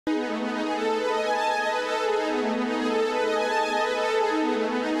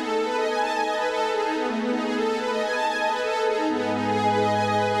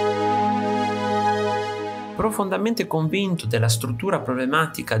profondamente convinto della struttura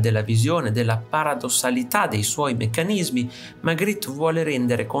problematica della visione, della paradossalità dei suoi meccanismi, Magritte vuole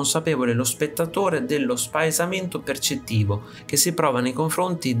rendere consapevole lo spettatore dello spaesamento percettivo che si prova nei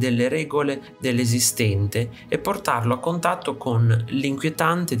confronti delle regole dell'esistente e portarlo a contatto con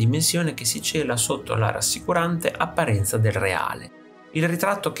l'inquietante dimensione che si cela sotto la rassicurante apparenza del reale. Il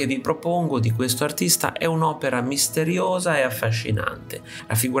ritratto che vi propongo di questo artista è un'opera misteriosa e affascinante,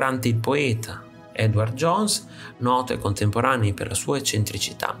 raffigurante il poeta Edward Jones, noto ai contemporanei per la sua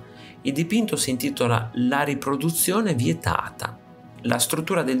eccentricità. Il dipinto si intitola La riproduzione vietata. La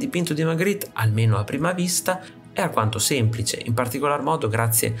struttura del dipinto di Magritte, almeno a prima vista, è alquanto semplice, in particolar modo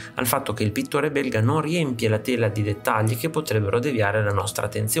grazie al fatto che il pittore belga non riempie la tela di dettagli che potrebbero deviare la nostra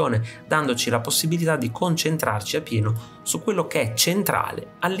attenzione, dandoci la possibilità di concentrarci appieno su quello che è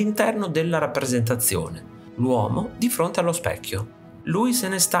centrale all'interno della rappresentazione: l'uomo di fronte allo specchio. Lui se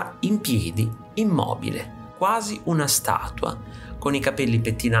ne sta in piedi, immobile, quasi una statua, con i capelli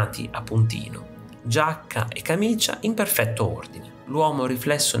pettinati a puntino, giacca e camicia in perfetto ordine. L'uomo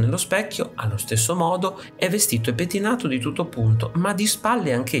riflesso nello specchio, allo stesso modo, è vestito e pettinato di tutto punto, ma di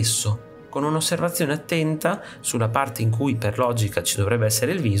spalle anch'esso. Con un'osservazione attenta sulla parte in cui per logica ci dovrebbe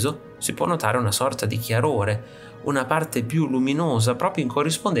essere il viso, si può notare una sorta di chiarore, una parte più luminosa proprio in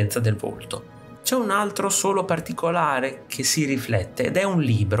corrispondenza del volto. C'è un altro solo particolare che si riflette ed è un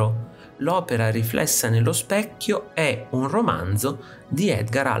libro. L'opera riflessa nello specchio è un romanzo di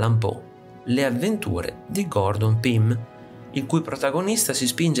Edgar Allan Poe, Le avventure di Gordon Pym, il cui protagonista si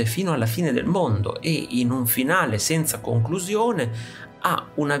spinge fino alla fine del mondo e, in un finale senza conclusione, ha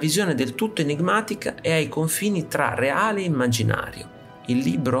una visione del tutto enigmatica e ai confini tra reale e immaginario. Il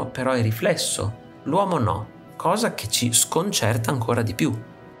libro però è riflesso, l'uomo no, cosa che ci sconcerta ancora di più.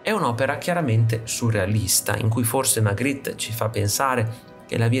 È un'opera chiaramente surrealista, in cui forse Magritte ci fa pensare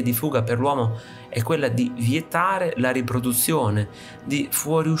che la via di fuga per l'uomo è quella di vietare la riproduzione, di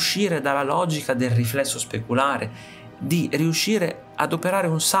fuoriuscire dalla logica del riflesso speculare, di riuscire ad operare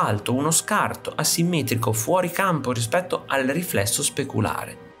un salto, uno scarto asimmetrico fuori campo rispetto al riflesso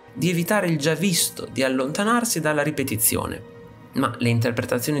speculare, di evitare il già visto, di allontanarsi dalla ripetizione. Ma le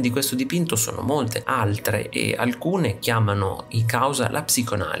interpretazioni di questo dipinto sono molte altre e alcune chiamano in causa la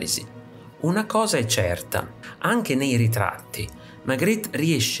psicoanalisi. Una cosa è certa, anche nei ritratti, Magritte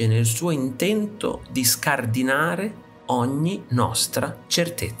riesce nel suo intento di scardinare ogni nostra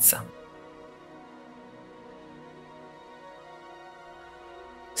certezza.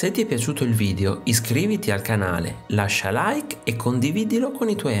 Se ti è piaciuto il video, iscriviti al canale, lascia like e condividilo con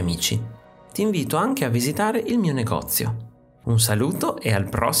i tuoi amici. Ti invito anche a visitare il mio negozio. Un saluto e al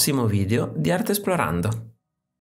prossimo video di Artesplorando.